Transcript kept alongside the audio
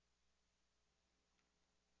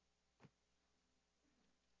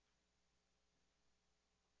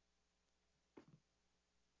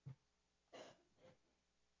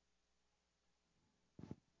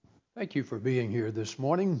Thank you for being here this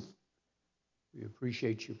morning. We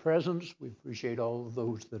appreciate your presence. We appreciate all of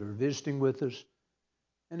those that are visiting with us.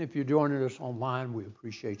 And if you're joining us online, we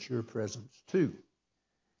appreciate your presence too.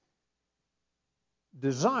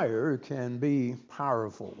 Desire can be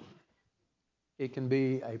powerful. It can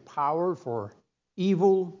be a power for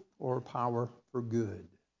evil or power for good.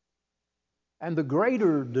 And the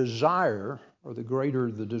greater desire, or the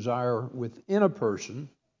greater the desire within a person,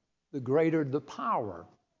 the greater the power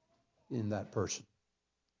in that person.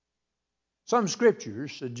 Some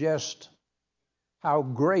scriptures suggest how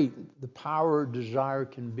great the power of desire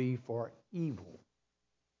can be for evil.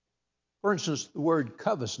 For instance, the word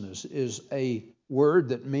covetousness is a word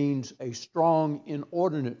that means a strong,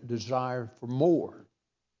 inordinate desire for more.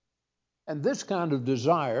 And this kind of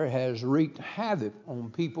desire has wreaked havoc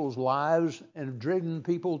on people's lives and driven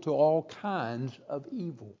people to all kinds of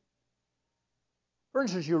evil. For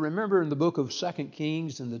instance, you remember in the book of 2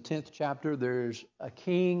 Kings, in the 10th chapter, there's a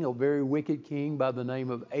king, a very wicked king by the name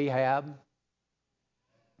of Ahab.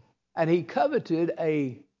 And he coveted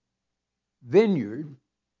a vineyard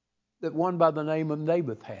that one by the name of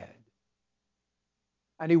Naboth had.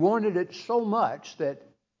 And he wanted it so much that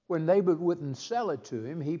when Naboth wouldn't sell it to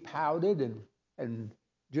him, he pouted and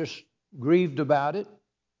just grieved about it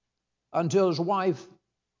until his wife,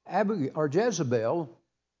 Jezebel,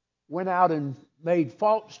 went out and made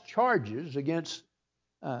false charges against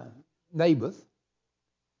Naboth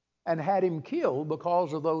and had him killed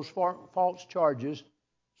because of those false charges,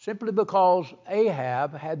 simply because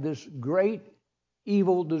Ahab had this great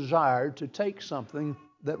evil desire to take something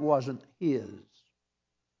that wasn't his.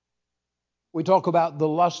 We talk about the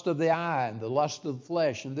lust of the eye and the lust of the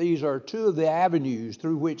flesh, and these are two of the avenues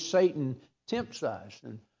through which Satan tempts us.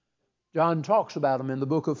 And John talks about them in the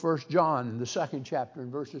book of 1 John in the 2nd chapter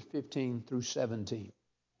in verses 15 through 17.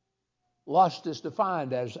 Lust is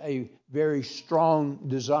defined as a very strong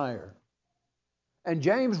desire. And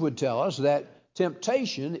James would tell us that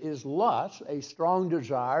temptation is lust, a strong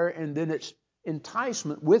desire, and then it's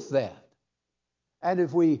enticement with that. And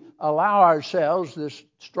if we allow ourselves this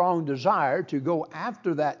strong desire to go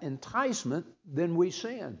after that enticement, then we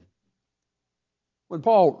sin. When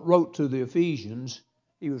Paul wrote to the Ephesians,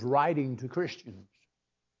 he was writing to Christians.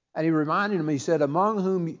 And he reminded them, he said, among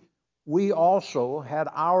whom we also had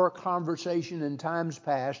our conversation in times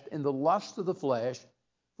past in the lust of the flesh,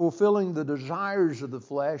 fulfilling the desires of the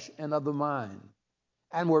flesh and of the mind,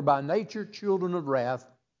 and were by nature children of wrath,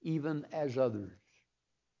 even as others.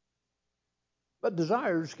 But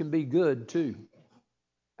desires can be good too.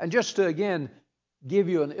 And just to again give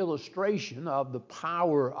you an illustration of the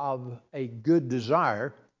power of a good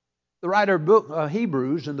desire, the writer of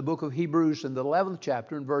Hebrews, in the book of Hebrews in the 11th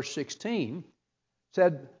chapter in verse 16,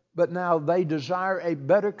 said, but now they desire a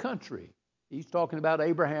better country. He's talking about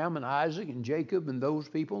Abraham and Isaac and Jacob and those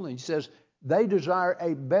people. And he says, they desire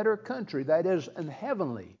a better country, that is, an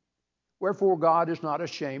heavenly. Wherefore God is not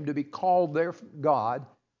ashamed to be called their God,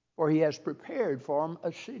 for he has prepared for them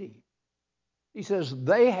a city. He says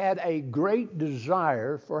they had a great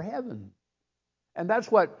desire for heaven. And that's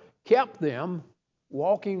what kept them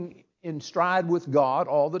walking in stride with God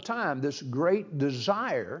all the time, this great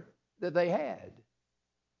desire that they had.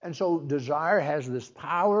 And so desire has this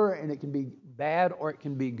power, and it can be bad or it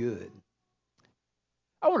can be good.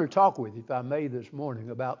 I want to talk with you, if I may, this morning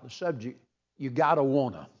about the subject, you gotta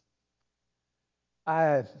wanna.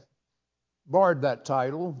 I borrowed that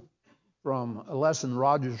title from a lesson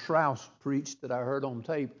Roger Strauss preached that I heard on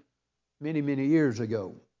tape many, many years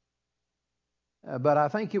ago. But I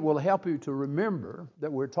think it will help you to remember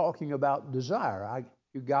that we're talking about desire.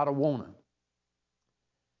 You gotta wanna.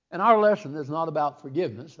 And our lesson is not about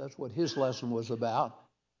forgiveness. That's what his lesson was about.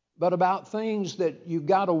 But about things that you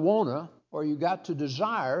gotta wanna or you got to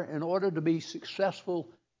desire in order to be successful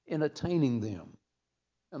in attaining them.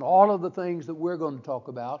 And all of the things that we're going to talk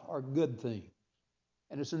about are good things.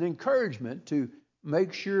 And it's an encouragement to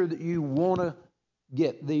make sure that you want to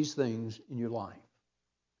get these things in your life.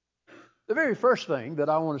 The very first thing that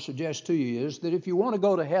I want to suggest to you is that if you want to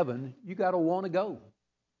go to heaven, you got to want to go.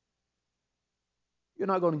 You're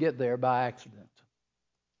not going to get there by accident.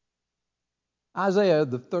 Isaiah,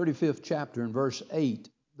 the 35th chapter in verse 8,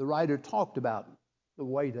 the writer talked about the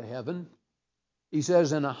way to heaven. He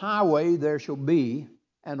says, in a highway there shall be,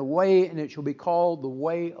 and a way, and it shall be called the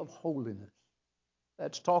way of holiness.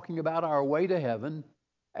 That's talking about our way to heaven,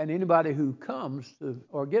 and anybody who comes to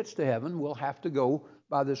or gets to heaven will have to go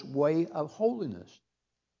by this way of holiness.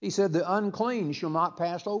 He said, the unclean shall not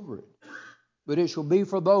pass over it, but it shall be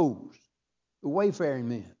for those, the wayfaring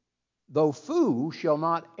men. Though fools shall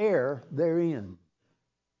not err therein.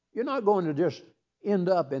 You're not going to just end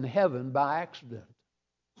up in heaven by accident.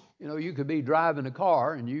 You know, you could be driving a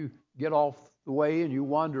car and you get off the way and you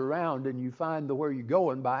wander around and you find where you're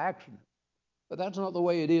going by accident. But that's not the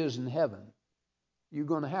way it is in heaven. You're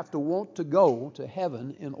going to have to want to go to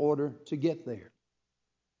heaven in order to get there.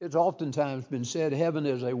 It's oftentimes been said heaven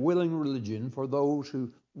is a willing religion for those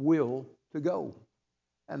who will to go.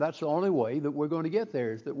 And that's the only way that we're going to get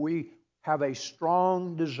there, is that we have a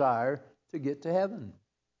strong desire to get to heaven.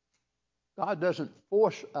 God doesn't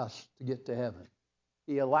force us to get to heaven.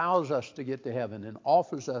 He allows us to get to heaven and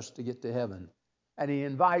offers us to get to heaven. And He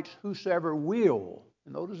invites whosoever will,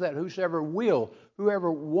 and notice that, whosoever will,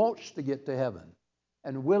 whoever wants to get to heaven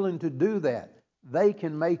and willing to do that, they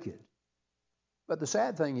can make it. But the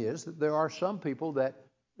sad thing is that there are some people that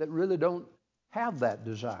really don't have that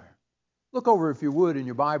desire. Look over, if you would, in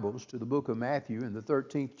your Bibles to the book of Matthew in the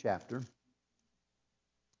 13th chapter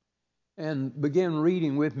and begin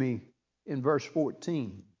reading with me in verse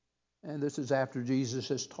 14. And this is after Jesus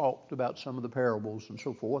has talked about some of the parables and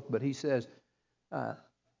so forth. But He says,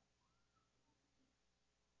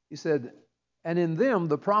 He said, and in them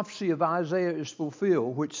the prophecy of Isaiah is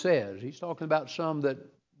fulfilled, which says, He's talking about some that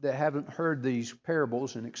haven't heard these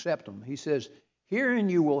parables and accept them. He says, hearing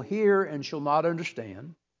you will hear and shall not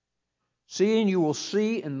understand. Seeing you will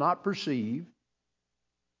see and not perceive.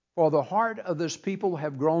 For the heart of this people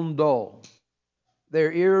have grown dull.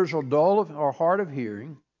 Their ears are dull or hard of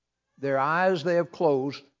hearing. Their eyes they have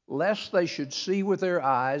closed, lest they should see with their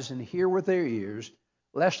eyes and hear with their ears,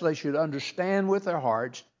 lest they should understand with their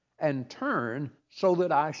hearts and turn so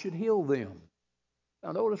that I should heal them.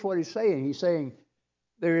 Now notice what He's saying. He's saying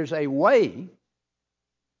there is a way,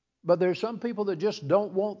 but there's some people that just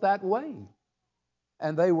don't want that way.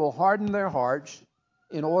 And they will harden their hearts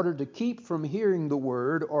in order to keep from hearing the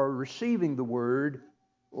word or receiving the word,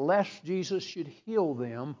 lest Jesus should heal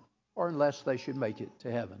them or unless they should make it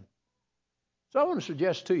to heaven. So I want to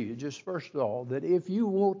suggest to you, just first of all, that if you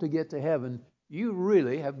want to get to heaven, you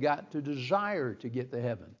really have got to desire to get to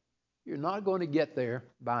heaven. You're not going to get there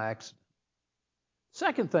by accident.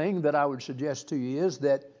 Second thing that I would suggest to you is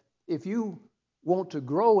that if you want to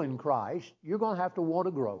grow in Christ, you're going to have to want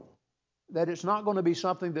to grow. That it's not going to be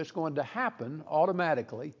something that's going to happen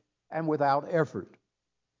automatically and without effort.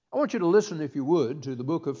 I want you to listen, if you would, to the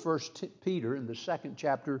book of 1 Peter in the 2nd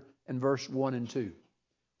chapter and verse 1 and 2.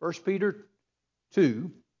 1 Peter 2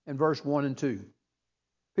 and verse 1 and 2.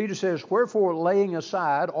 Peter says, wherefore laying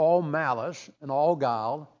aside all malice and all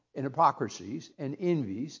guile and hypocrisies and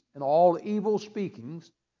envies and all evil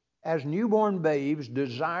speakings, as newborn babes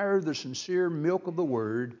desire the sincere milk of the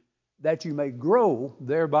word, that you may grow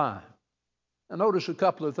thereby. Now notice a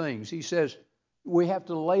couple of things. He says we have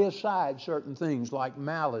to lay aside certain things like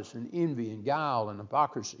malice and envy and guile and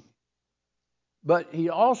hypocrisy. But he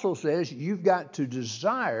also says you've got to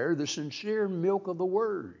desire the sincere milk of the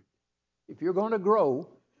word. If you're going to grow,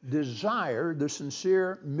 desire the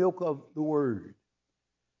sincere milk of the word.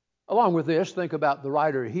 Along with this, think about the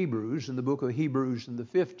writer of Hebrews in the book of Hebrews in the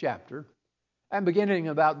 5th chapter, and beginning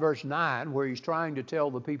about verse 9, where he's trying to tell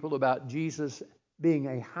the people about Jesus being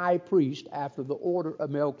a high priest after the order of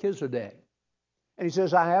Melchizedek. And he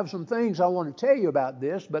says, I have some things I want to tell you about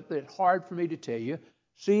this, but it's hard for me to tell you,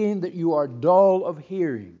 seeing that you are dull of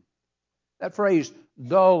hearing. That phrase,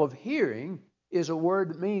 dull of hearing, is a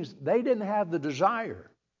word that means they didn't have the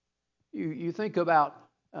desire. You think about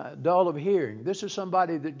dull of hearing. This is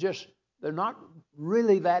somebody that they're not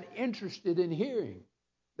really that interested in hearing.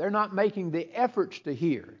 They're not making the efforts to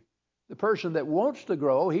hear. The person that wants to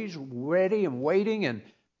grow, he's ready and waiting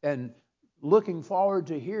and looking forward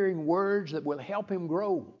to hearing words that will help him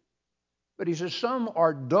grow. But he says some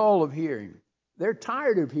are dull of hearing. They're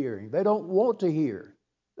tired of hearing. They don't want to hear.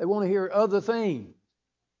 They want to hear other things.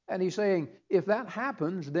 And he's saying, if that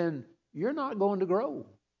happens, then you're not going to grow.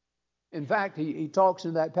 In fact, he talks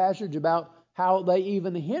in that passage about how they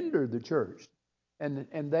even hinder the church. And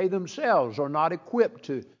they themselves are not equipped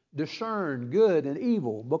to discern good and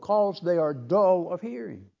evil because they are dull of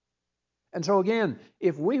hearing. And so again,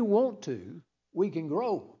 if we want to, we can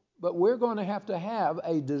grow. But we're going to have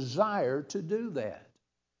a desire to do that.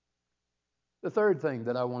 The third thing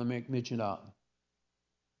that I want to make mention of,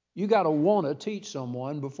 you got to want to teach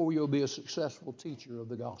someone before you'll be a successful teacher of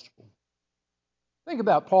the gospel. Think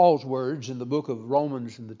about Paul's words in the book of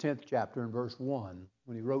Romans in the 10th chapter and verse 1.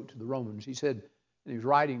 When he wrote to the Romans, he said, and he was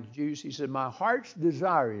writing to Jews, he said, my heart's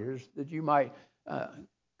desire is that you might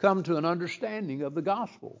come to an understanding of the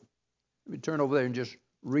gospel. Let me turn over there and just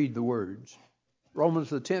read the words.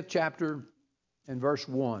 Romans the 10th chapter and verse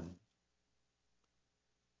 1.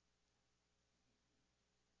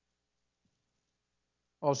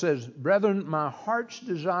 Paul says, "Brethren, my heart's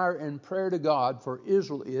desire and prayer to God for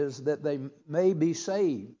Israel is that they may be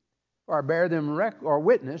saved. For I bear them or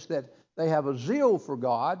witness that they have a zeal for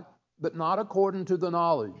God, but not according to the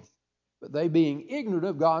knowledge. But they, being ignorant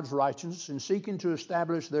of God's righteousness and seeking to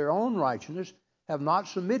establish their own righteousness, have not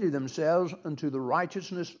submitted themselves unto the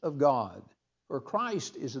righteousness of God. For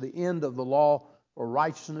Christ is the end of the law for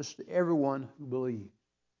righteousness to everyone who believes."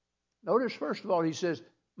 Notice, first of all, he says,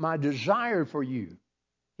 my desire for you.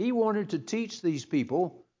 He wanted to teach these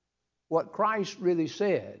people what Christ really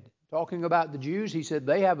said. Talking about the Jews, he said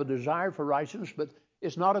they have a desire for righteousness, but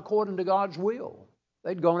it's not according to God's will.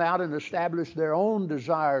 They'd gone out and established their own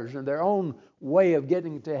desires and their own way of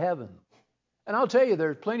getting to heaven. And I'll tell you,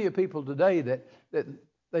 there's plenty of people today that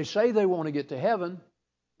they say they want to get to heaven,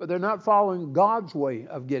 but they're not following God's way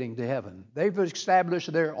of getting to heaven. They've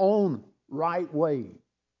established their own right way.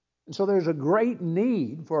 And so there's a great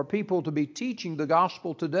need for people to be teaching the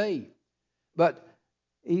gospel today. But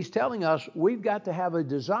he's telling us we've got to have a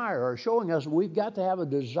desire, or showing us we've got to have a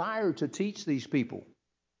desire to teach these people.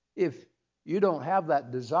 If you don't have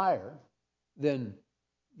that desire, then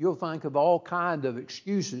you'll think of all kinds of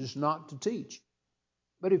excuses not to teach.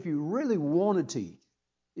 But if you really want to teach,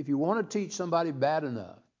 if you want to teach somebody bad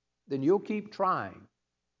enough, then you'll keep trying.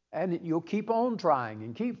 And you'll keep on trying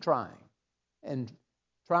and keep trying. And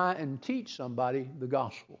try and teach somebody the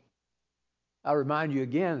gospel. I remind you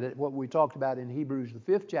again that what we talked about in Hebrews, the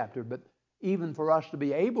 5th chapter, but even for us to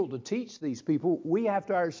be able to teach these people, we have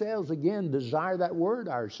to ourselves, again, desire that word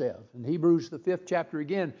ourselves. In Hebrews, the 5th chapter,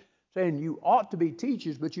 again, saying you ought to be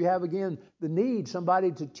teachers, but you have, again, the need,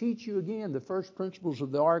 somebody to teach you again the first principles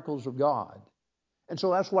of the oracles of God. And so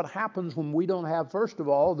that's what happens when we don't have, first of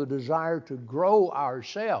all, the desire to grow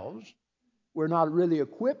ourselves. We're not really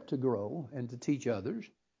equipped to grow and to teach others.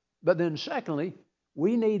 But then secondly,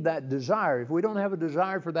 we need that desire. If we don't have a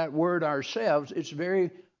desire for that word ourselves, it's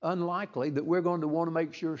very unlikely that we're going to want to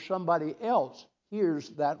make sure somebody else hears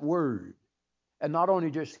that word. And not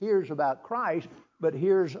only just hears about Christ, but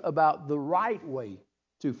hears about the right way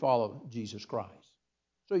to follow Jesus Christ.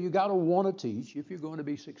 So you got to want to teach if you're going to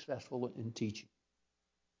be successful in teaching.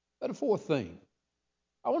 But a fourth thing,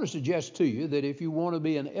 I want to suggest to you that if you want to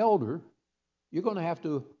be an elder, you're going to have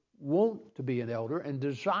to want to be an elder and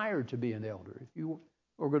desire to be an elder. If you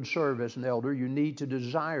are going to serve as an elder, you need to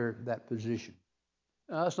desire that position.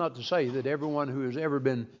 Now, that's not to say that everyone who has ever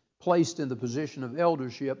been placed in the position of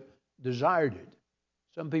eldership desired it.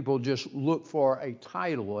 Some people just look for a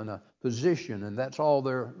title and a position, and that's all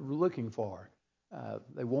they're looking for.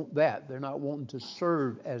 They want that. They're not wanting to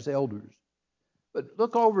serve as elders. But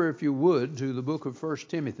look over, if you would, to the book of 1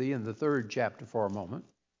 Timothy in the 3rd chapter for a moment.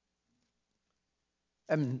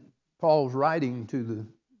 And Paul's writing to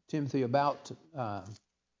Timothy about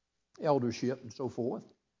eldership and so forth.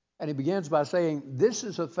 And he begins by saying, "This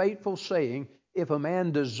is a faithful saying, if a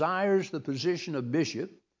man desires the position of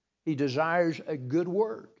bishop, he desires a good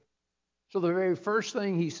work." So the very first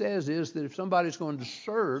thing he says is that if somebody's going to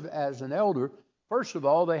serve as an elder, first of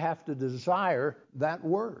all, they have to desire that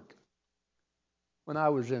work. When I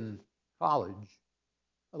was in college,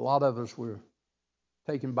 a lot of us were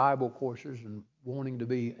taking Bible courses and wanting to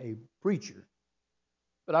be a preacher.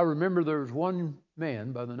 But I remember there was one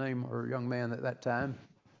man by the name, or young man at that time,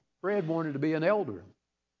 Fred wanted to be an elder.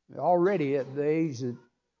 Already at the age that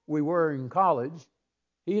we were in college,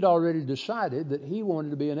 he'd already decided that he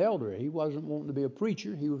wanted to be an elder. He wasn't wanting to be a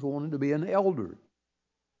preacher, he was wanting to be an elder.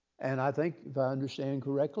 And I think, if I understand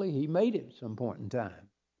correctly, he made it at some point in time.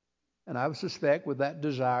 And I would suspect with that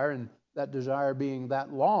desire, and that desire being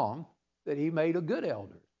that long, that he made a good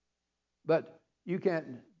elder. But you can't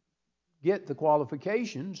get the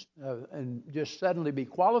qualifications and just suddenly be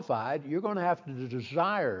qualified. You're going to have to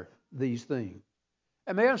desire these things.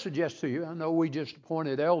 And may I suggest to you, I know we just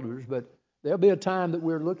appointed elders, but there'll be a time that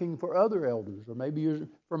we're looking for other elders, or maybe you're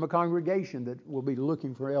from a congregation that will be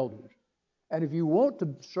looking for elders. And if you want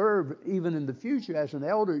to serve even in the future as an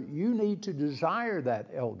elder, you need to desire that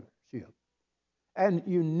eldership. And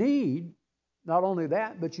you need, not only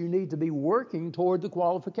that, but you need to be working toward the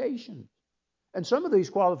qualifications. And some of these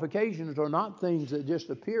qualifications are not things that just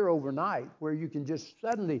appear overnight, where you can just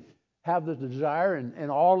suddenly have the desire and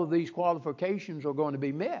all of these qualifications are going to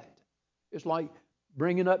be met. It's like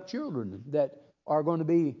bringing up children that are going to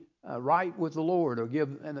be right with the Lord, or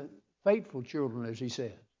faithful children, as he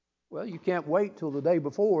says. Well, you can't wait till the day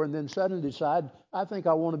before and then suddenly decide, I think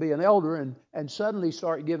I want to be an elder, and suddenly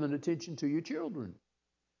start giving attention to your children.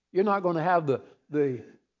 You're not going to have the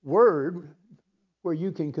word where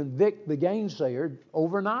you can convict the gainsayer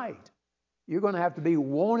overnight. You're going to have to be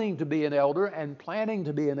wanting to be an elder and planning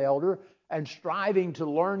to be an elder and striving to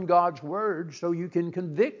learn God's word so you can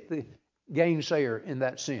convict the gainsayer in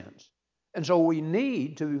that sense. And so we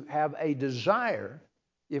need to have a desire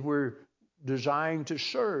if we're desiring to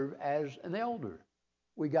serve as an elder.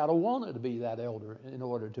 We got to want it to be that elder in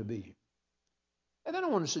order to be. And then I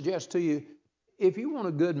want to suggest to you, if you want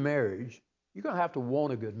a good marriage, you're going to have to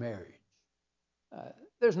want a good marriage.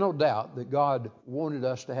 There's no doubt that God wanted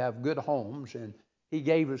us to have good homes, and He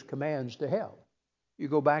gave us commands to help. You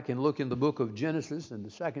go back and look in the book of Genesis, in the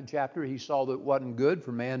 2nd chapter, He saw that it wasn't good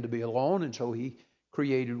for man to be alone, and so He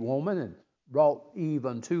created woman and brought Eve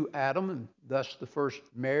unto Adam, and thus the first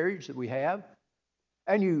marriage that we have.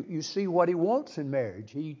 And you see what He wants in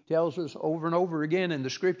marriage. He tells us over and over again in the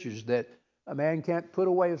Scriptures that a man can't put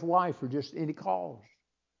away his wife for just any cause,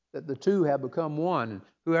 that the two have become one. And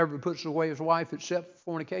whoever puts away his wife except for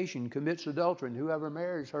fornication commits adultery, and whoever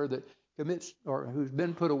marries her that commits, or who's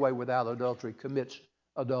been put away without adultery, commits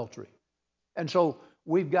adultery. And so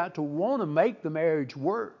we've got to want to make the marriage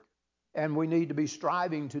work, and we need to be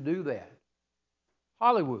striving to do that.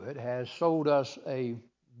 Hollywood has sold us a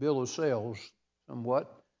bill of sales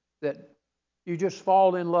somewhat, that you just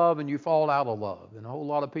fall in love and you fall out of love. And a whole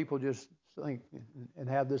lot of people just think and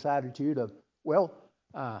have this attitude of, well,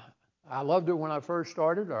 I loved her when I first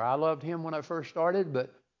started, or I loved him when I first started,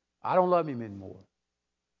 but I don't love him anymore.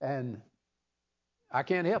 And I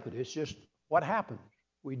can't help it. It's just what happens.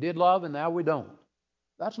 We did love and now we don't.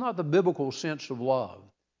 That's not the biblical sense of love.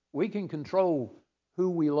 We can control who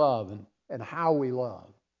we love and how we love.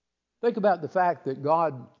 Think about the fact that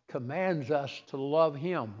God commands us to love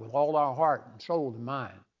Him with all our heart and soul and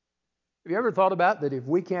mind. Have you ever thought about that if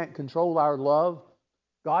we can't control our love,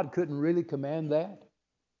 God couldn't really command that?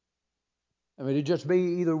 I mean, it'd just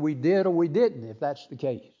be either we did or we didn't, if that's the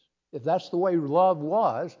case. If that's the way love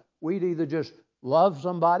was, we'd either just love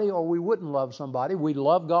somebody or we wouldn't love somebody. We'd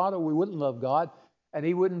love God or we wouldn't love God. And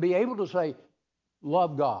He wouldn't be able to say,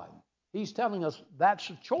 love God. He's telling us that's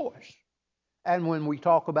a choice. And when we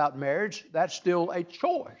talk about marriage, that's still a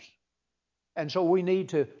choice. And so we need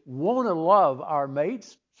to want to love our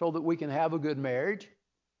mates so that we can have a good marriage.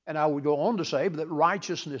 And I would go on to say that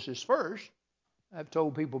righteousness is first. I've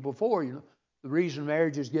told people before, the reason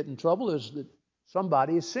marriages get in trouble is that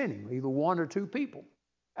somebody is sinning, either one or two people.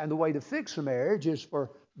 And the way to fix a marriage is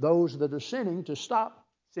for those that are sinning to stop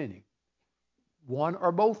sinning, one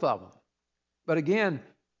or both of them. But again,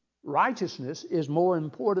 righteousness is more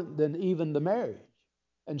important than even the marriage.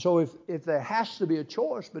 And so if there has to be a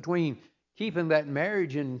choice between keeping that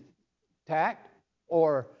marriage intact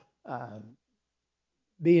or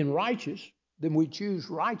being righteous, then we choose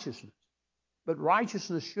righteousness. But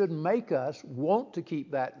righteousness should make us want to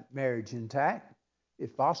keep that marriage intact,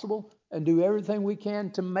 if possible, and do everything we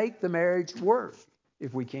can to make the marriage work,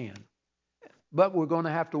 if we can. But we're going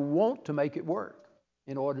to have to want to make it work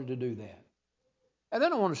in order to do that. And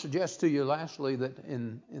then I want to suggest to you, lastly, that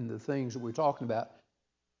in the things that we're talking about,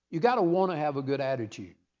 you got to want to have a good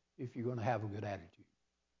attitude if you're going to have a good attitude.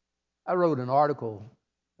 I wrote an article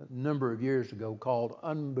a number of years ago called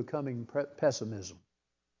Unbecoming Pessimism.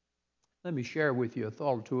 Let me share with you a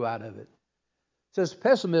thought or two out of it. It says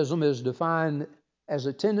pessimism is defined as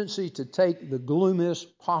a tendency to take the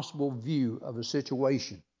gloomiest possible view of a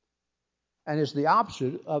situation, and is the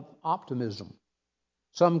opposite of optimism.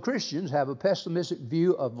 Some Christians have a pessimistic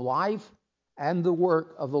view of life and the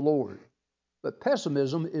work of the Lord, but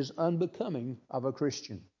pessimism is unbecoming of a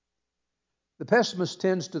Christian. The pessimist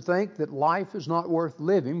tends to think that life is not worth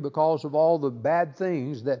living because of all the bad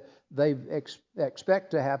things that they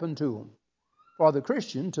expect to happen to them. For the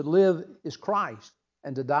Christian, to live is Christ,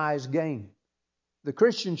 and to die is gain. The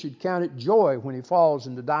Christian should count it joy when he falls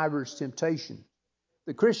into divers temptation.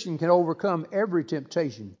 The Christian can overcome every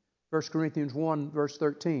temptation. 1 Corinthians 1, verse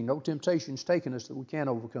 13, no temptation's taken us that we can't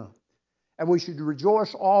overcome. And we should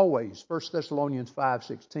rejoice always, 1 Thessalonians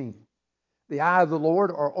 5:16. The eye of the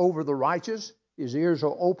Lord are over the righteous. His ears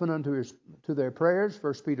are open to their prayers,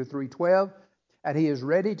 1 Peter 3:12. And He is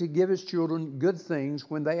ready to give His children good things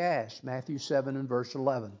when they ask, Matthew 7 and verse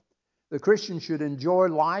 11. The Christian should enjoy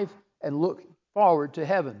life and look forward to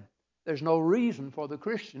heaven. There's no reason for the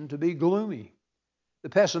Christian to be gloomy. The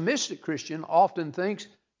pessimistic Christian often thinks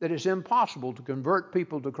that it's impossible to convert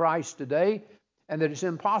people to Christ today, and that it's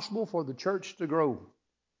impossible for the church to grow.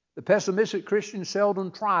 The pessimistic Christian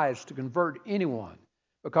seldom tries to convert anyone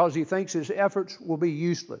because he thinks his efforts will be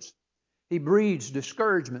useless. He breeds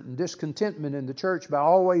discouragement and discontentment in the church by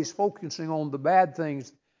always focusing on the bad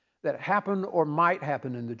things that happen or might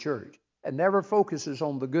happen in the church, and never focuses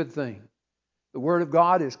on the good thing. The Word of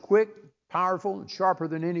God is quick, powerful, and sharper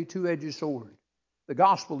than any two-edged sword. The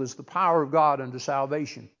gospel is the power of God unto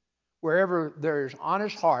salvation. Wherever there is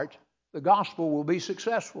honest heart, the gospel will be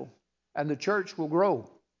successful and the church will grow.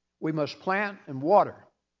 We must plant and water.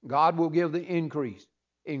 God will give the increase.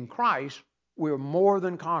 In Christ, we're more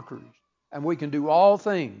than conquerors, and we can do all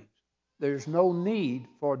things. There's no need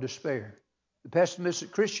for despair. The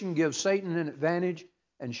pessimistic Christian gives Satan an advantage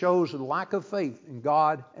and shows a lack of faith in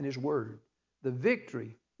God and His Word. The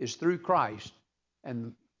victory is through Christ,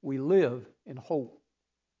 and we live in hope.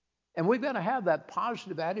 And we've got to have that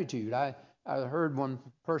positive attitude. I heard one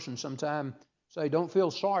person sometime say, don't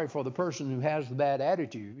feel sorry for the person who has the bad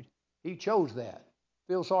attitude. He chose that.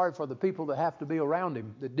 Feel sorry for the people that have to be around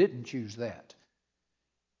him that didn't choose that.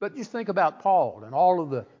 But just think about Paul and all of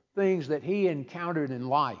the things that he encountered in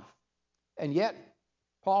life. And yet,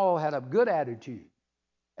 Paul had a good attitude.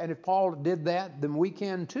 And if Paul did that, then we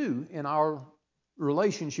can too in our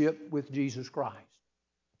relationship with Jesus Christ.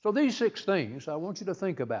 So these 6 things I want you to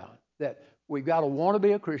think about. That we've got to want to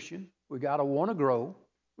be a Christian. We've got to want to grow.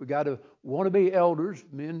 We've got to want to be elders,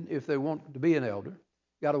 men, if they want to be an elder.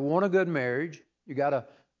 You've got to want a good marriage. You got to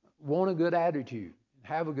want a good attitude,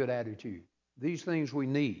 have a good attitude. These things we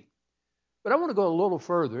need. But I want to go a little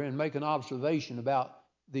further and make an observation about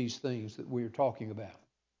these things that we're talking about.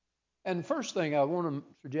 And the first thing I want to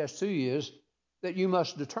suggest to you is that you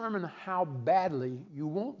must determine how badly you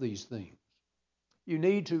want these things. You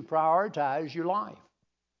need to prioritize your life.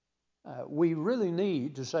 We really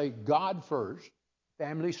need to say God first,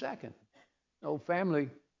 family second. No, family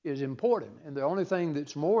is important, and the only thing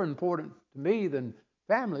that's more important to me than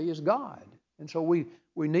family is God. And so we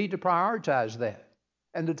need to prioritize that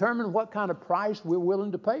and determine what kind of price we're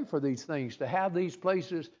willing to pay for these things, to have these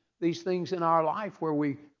places, these things in our life where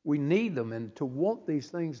we need them and to want these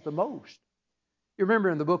things the most. You remember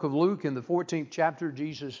in the book of Luke, in the 14th chapter,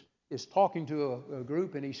 Jesus is talking to a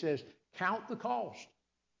group, and he says, count the cost.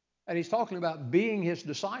 And he's talking about being his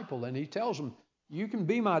disciple, and he tells them, you can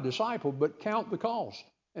be my disciple, but count the cost.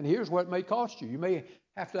 And here's what it may cost you. You may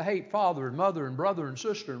have to hate father and mother and brother and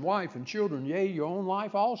sister and wife and children, yea, your own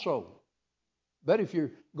life also. But if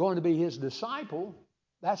you're going to be his disciple,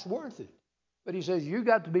 that's worth it. But he says you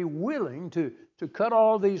got to be willing to cut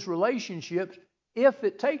all these relationships if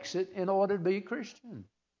it takes it in order to be a Christian.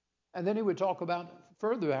 And then he would talk about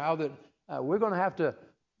further how that we're going to have to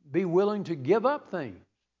be willing to give up things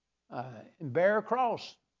and bear a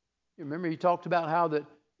cross. You remember he talked about how that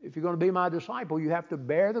if you're going to be my disciple, you have to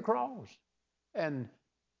bear the cross. And,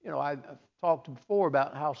 I've talked before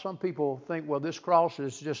about how some people think, well, this cross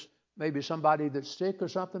is just maybe somebody that's sick or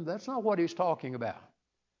something. That's not what he's talking about.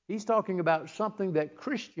 He's talking about something that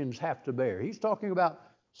Christians have to bear. He's talking about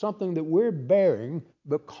something that we're bearing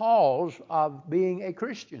because of being a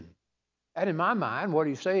Christian. And in my mind, what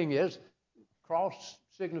he's saying is, cross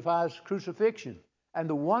signifies crucifixion. And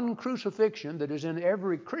the one crucifixion that is in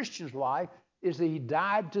every Christian's life is that he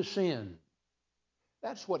died to sin.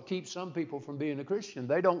 That's what keeps some people from being a Christian.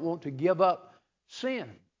 They don't want to give up sin.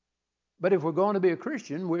 But if we're going to be a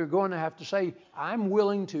Christian, we're going to have to say, I'm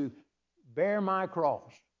willing to bear my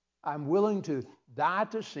cross. I'm willing to die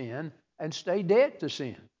to sin and stay dead to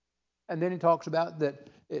sin. And then he talks about that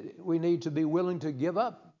we need to be willing to give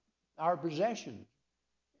up our possessions,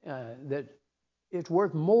 that it's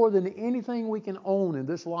worth more than anything we can own in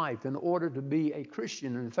this life in order to be a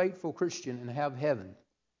Christian and a faithful Christian and have heaven.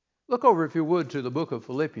 Look over, if you would, to the book of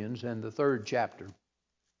Philippians and the 3rd chapter.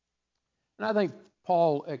 And I think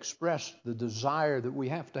Paul expressed the desire that we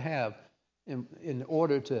have to have in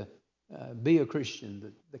order to be a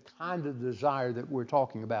Christian, the kind of desire that we're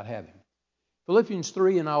talking about having. Philippians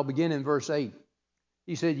 3, and I'll begin in verse 8.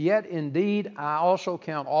 He said, yet indeed I also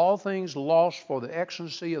count all things lost for the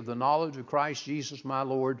excellency of the knowledge of Christ Jesus my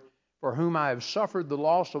Lord, for whom I have suffered the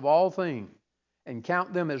loss of all things, and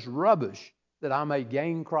count them as rubbish, that I may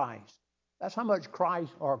gain Christ. That's how much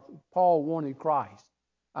Paul wanted Christ.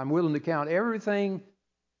 I'm willing to count everything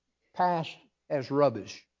past as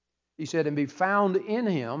rubbish. He said, and be found in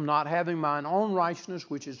him, not having mine own righteousness,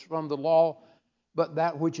 which is from the law, but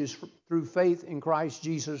that which is through faith in Christ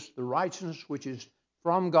Jesus, the righteousness which is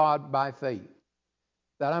from God by faith,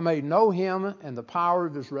 that I may know him and the power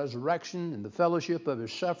of his resurrection and the fellowship of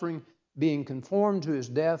his suffering, being conformed to his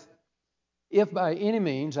death, if by any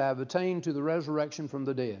means I have attained to the resurrection from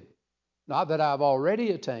the dead. Not that I have already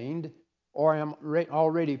attained or am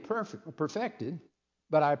already perfected,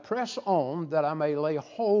 but I press on that I may lay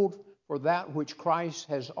hold for that which Christ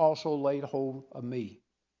has also laid hold of me.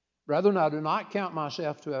 Brethren, I do not count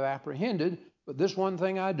myself to have apprehended, but this one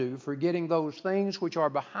thing I do, forgetting those things which are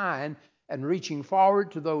behind and reaching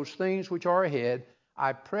forward to those things which are ahead,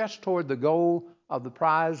 I press toward the goal of the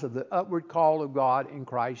prize of the upward call of God in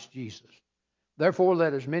Christ Jesus. Therefore,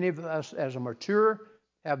 let as many of us as are mature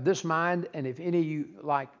have this mind, and if any of you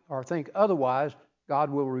like or think otherwise, God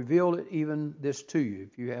will reveal it, even this to you,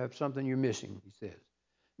 if you have something you're missing, he says.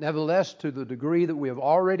 Nevertheless, to the degree that we have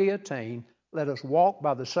already attained, let us walk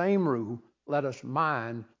by the same rule, let us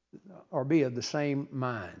mind or be of the same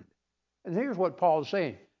mind. And here's what Paul is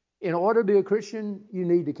saying. In order to be a Christian, you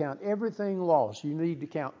need to count everything lost. You need to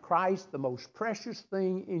count Christ the most precious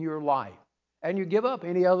thing in your life. And you give up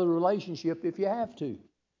any other relationship if you have to.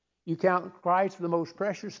 You count Christ the most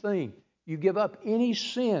precious thing. You give up any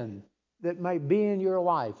sin that may be in your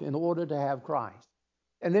life in order to have Christ.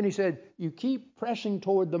 And then he said, you keep pressing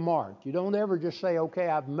toward the mark. You don't ever just say, okay,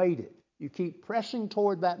 I've made it. You keep pressing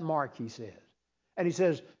toward that mark, he says. And he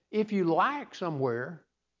says, if you lack somewhere,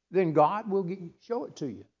 then God will show it to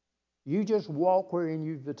you. You just walk wherein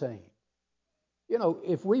you've attained. You know,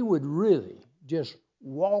 if we would really just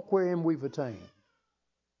walk wherein we've attained,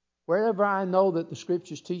 wherever I know that the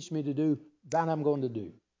Scriptures teach me to do, that I'm going to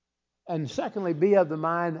do. And secondly, be of the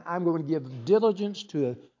mind, I'm going to give diligence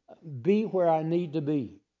to be where I need to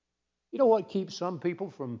be. You know what keeps some people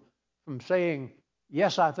from saying,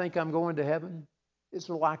 yes, I think I'm going to heaven? It's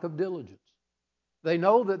a lack of diligence. They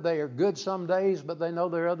know that they are good some days, but they know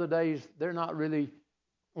there are other days they're not really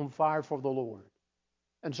on fire for the Lord.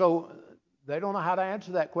 And so they don't know how to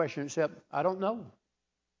answer that question except, I don't know.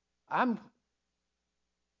 I'm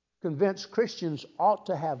convinced Christians ought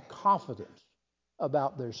to have confidence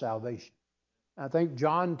about their salvation. I think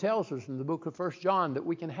John tells us in the book of 1 John that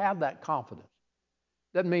we can have that confidence.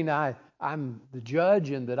 Doesn't mean I'm the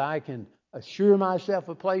judge and that I can assure myself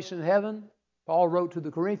a place in heaven. Paul wrote to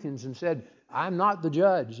the Corinthians and said, I'm not the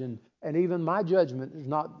judge, and even my judgment is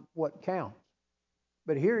not what counts.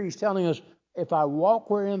 But here he's telling us, if I walk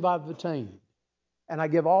wherein I've attained, and I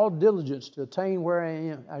give all diligence to attain where I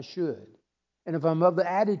am, I should. And if I'm of the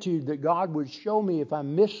attitude that God would show me if I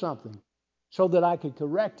miss something so that I could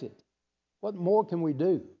correct it, what more can we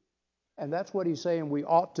do? And that's what he's saying we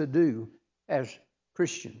ought to do as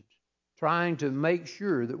Christians, trying to make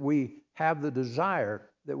sure that we have the desire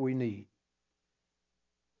that we need.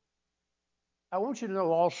 I want you to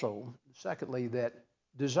know also, secondly, that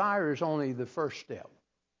desire is only the first step.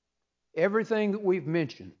 Everything that we've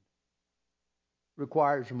mentioned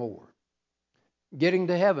requires more. Getting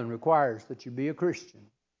to heaven requires that you be a Christian.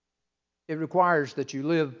 It requires that you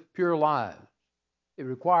live pure lives. It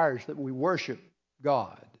requires that we worship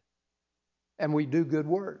God and we do good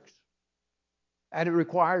works. And it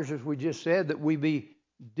requires, as we just said, that we be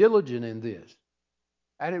diligent in this.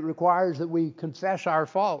 And it requires that we confess our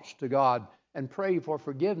faults to God and pray for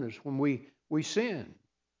forgiveness when we sin.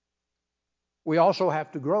 We also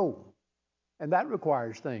have to grow. And that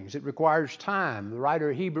requires things. It requires time. The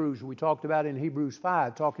writer of Hebrews, we talked about in Hebrews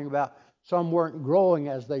 5, talking about some weren't growing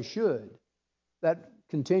as they should. That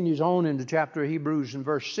continues on into chapter Hebrews in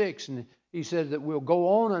verse 6, and he says that we'll go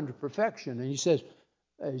on unto perfection. And he says,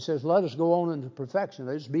 let us go on unto perfection.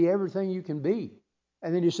 Let us be everything you can be.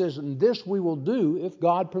 And then he says, and this we will do if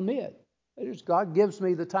God permit. If God gives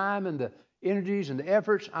me the time and the energies and the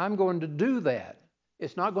efforts, I'm going to do that.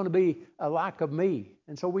 It's not going to be a lack of me.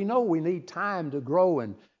 And so we know we need time to grow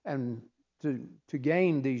and to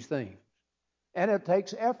gain these things. And it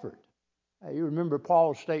takes effort. You remember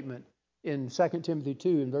Paul's statement in 2 Timothy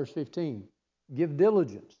 2 in verse 15. Give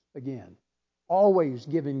diligence again. Always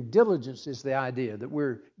giving diligence is the idea, that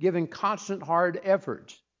we're giving constant hard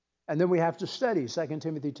efforts. And then we have to study, 2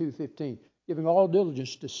 Timothy 2:15. Giving all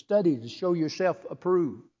diligence to study, to show yourself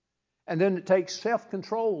approved. And then it takes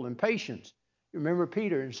self-control and patience. You remember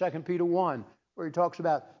Peter in 2 Peter 1, where he talks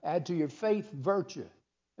about add to your faith virtue,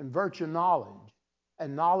 and virtue knowledge,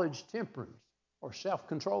 and knowledge temperance, or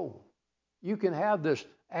self-control. You can have this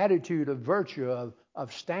attitude of virtue,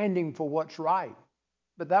 of standing for what's right,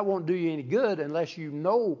 but that won't do you any good unless you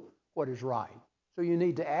know what is right. So you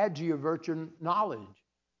need to add to your virtue knowledge.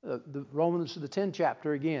 The Romans, the 10th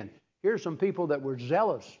chapter again. Here's some people that were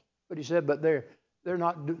zealous, but he said, but they're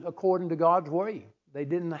not according to God's way. They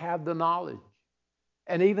didn't have the knowledge.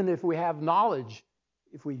 And even if we have knowledge,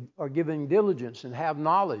 if we are giving diligence and have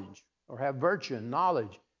knowledge or have virtue and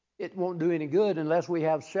knowledge, it won't do any good unless we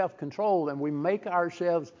have self-control and we make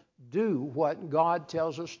ourselves do what God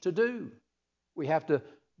tells us to do. We have to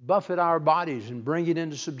buffet our bodies and bring it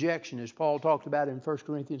into subjection, as Paul talked about in 1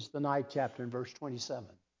 Corinthians, the 9th chapter, in verse 27.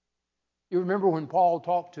 You remember when Paul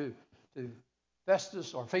talked to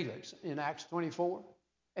Festus or Felix in Acts 24?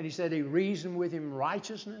 And he said he reasoned with him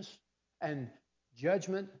righteousness and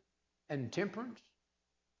judgment and temperance.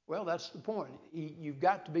 Well, that's the point. You've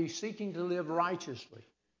got to be seeking to live righteously,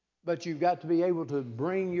 but you've got to be able to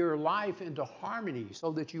bring your life into harmony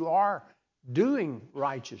so that you are doing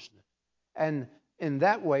righteousness. And in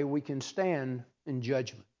that way, we can stand in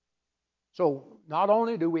judgment. So not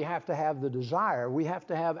only do we have to have the desire, we have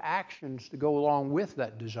to have actions to go along with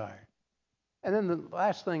that desire. And then the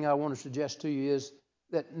last thing I want to suggest to you is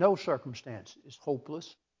that no circumstance is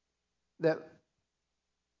hopeless, that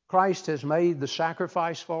Christ has made the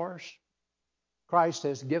sacrifice for us. Christ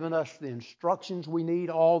has given us the instructions we need,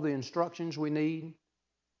 all the instructions we need.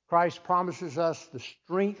 Christ promises us the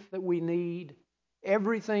strength that we need.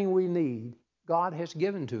 Everything we need, God has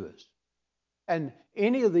given to us. And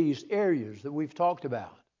any of these areas that we've talked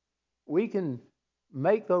about, we can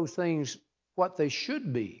make those things what they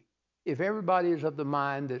should be if everybody is of the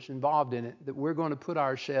mind that's involved in it, that we're going to put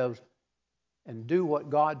ourselves and do what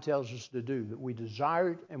God tells us to do, that we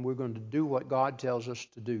desire it and we're going to do what God tells us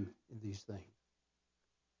to do in these things.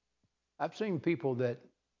 I've seen people that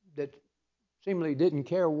seemingly didn't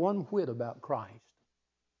care one whit about Christ,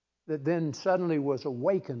 that then suddenly was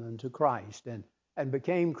awakened unto Christ and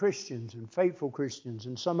became Christians and faithful Christians,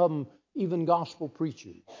 and some of them even gospel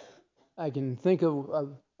preachers. I can think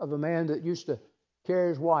of a man that used to carry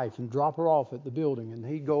his wife and drop her off at the building, and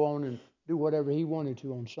he'd go on and do whatever he wanted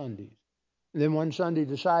to on Sundays. And then one Sunday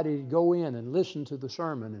decided he'd go in and listen to the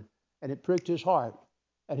sermon, and it pricked his heart,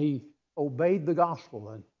 and he obeyed the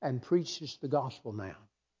gospel and preaches the gospel now.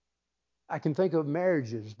 I can think of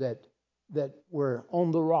marriages that were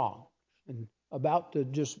on the rocks and about to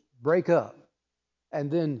just break up,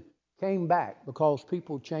 and then came back because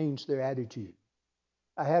people changed their attitude.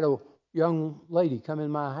 I had a young lady come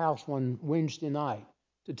in my house one Wednesday night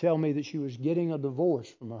to tell me that she was getting a divorce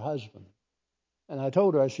from her husband. And I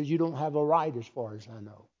told her, I said, you don't have a right as far as I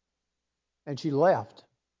know. And she left.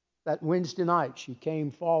 That Wednesday night, she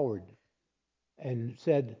came forward and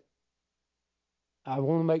said, I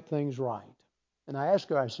want to make things right. And I asked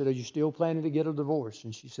her, I said, are you still planning to get a divorce?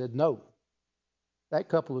 And she said, no. That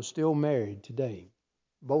couple is still married today.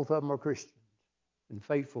 Both of them are Christians and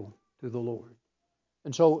faithful to the Lord.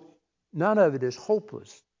 And so none of it is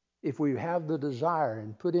hopeless. If we have the desire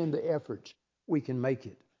and put in the efforts, we can make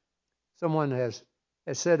it. Someone has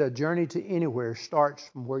said a journey to anywhere starts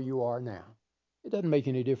from where you are now. It doesn't make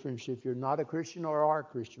any difference if you're not a Christian or are a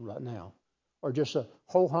Christian right now, or just a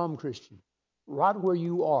ho-hum Christian. Right where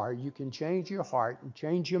you are, you can change your heart and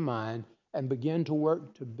change your mind and begin to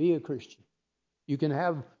work to be a Christian. You can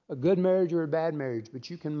have a good marriage or a bad marriage, but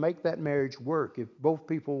you can make that marriage work if both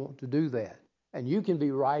people want to do that. And you can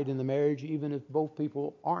be right in the marriage even if both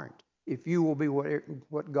people aren't, if you will be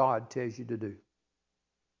what God tells you to do.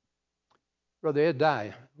 Brother Ed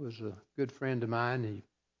Dye was a good friend of mine. He's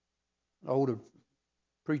an older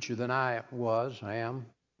preacher than I am.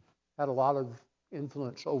 Had a lot of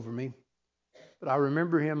influence over me. But I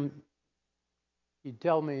remember him, he'd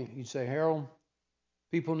tell me, he'd say, Harold,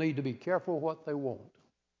 people need to be careful what they want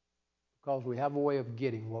because we have a way of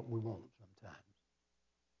getting what we want sometimes.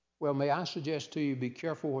 Well, may I suggest to you, be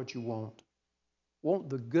careful what you want. Want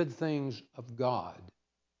the good things of God,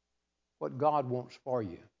 what God wants for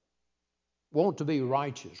you. Want to be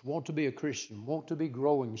righteous, want to be a Christian, want to be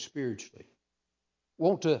growing spiritually,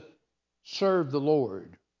 want to serve the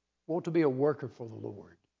Lord, want to be a worker for the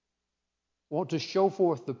Lord, want to show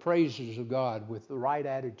forth the praises of God with the right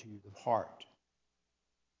attitude of heart.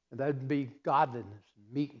 And that would be godliness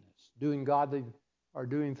and meekness, doing godly or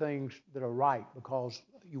doing things that are right because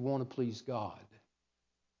you want to please God.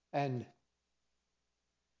 And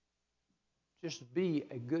just be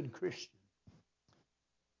a good Christian.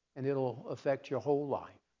 And it'll affect your whole life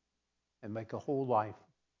and make a whole life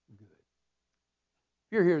good.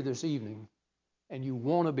 If you're here this evening and you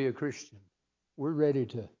want to be a Christian, we're ready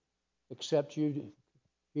to accept you,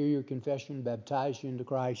 hear your confession, baptize you into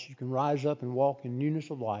Christ. You can rise up and walk in newness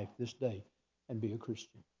of life this day and be a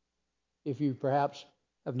Christian. If you perhaps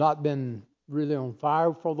have not been really on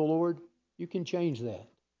fire for the Lord, you can change that.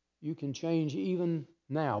 You can change even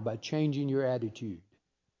now by changing your attitude.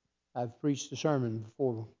 I've preached a sermon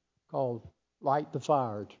before called Light the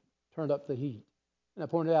Fire, Turn Up the Heat. And I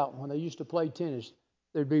pointed out when I used to play tennis,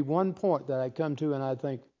 there'd be one point that I'd come to and I'd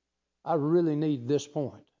think, I really need this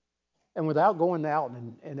point. And without going out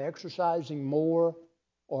and exercising more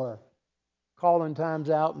or calling times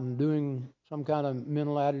out and doing some kind of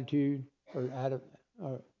mental attitude or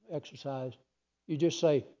exercise, you just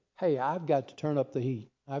say, hey, I've got to turn up the heat.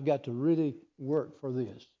 I've got to really work for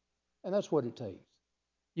this. And that's what it takes.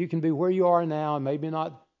 You can be where you are now and maybe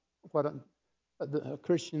not what a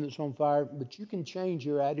Christian that's on fire, but you can change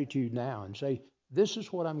your attitude now and say, this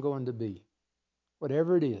is what I'm going to be.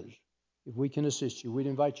 Whatever it is, if we can assist you, we'd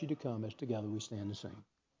invite you to come as together we stand and sing.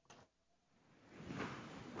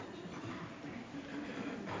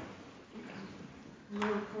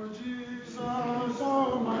 Look for Jesus.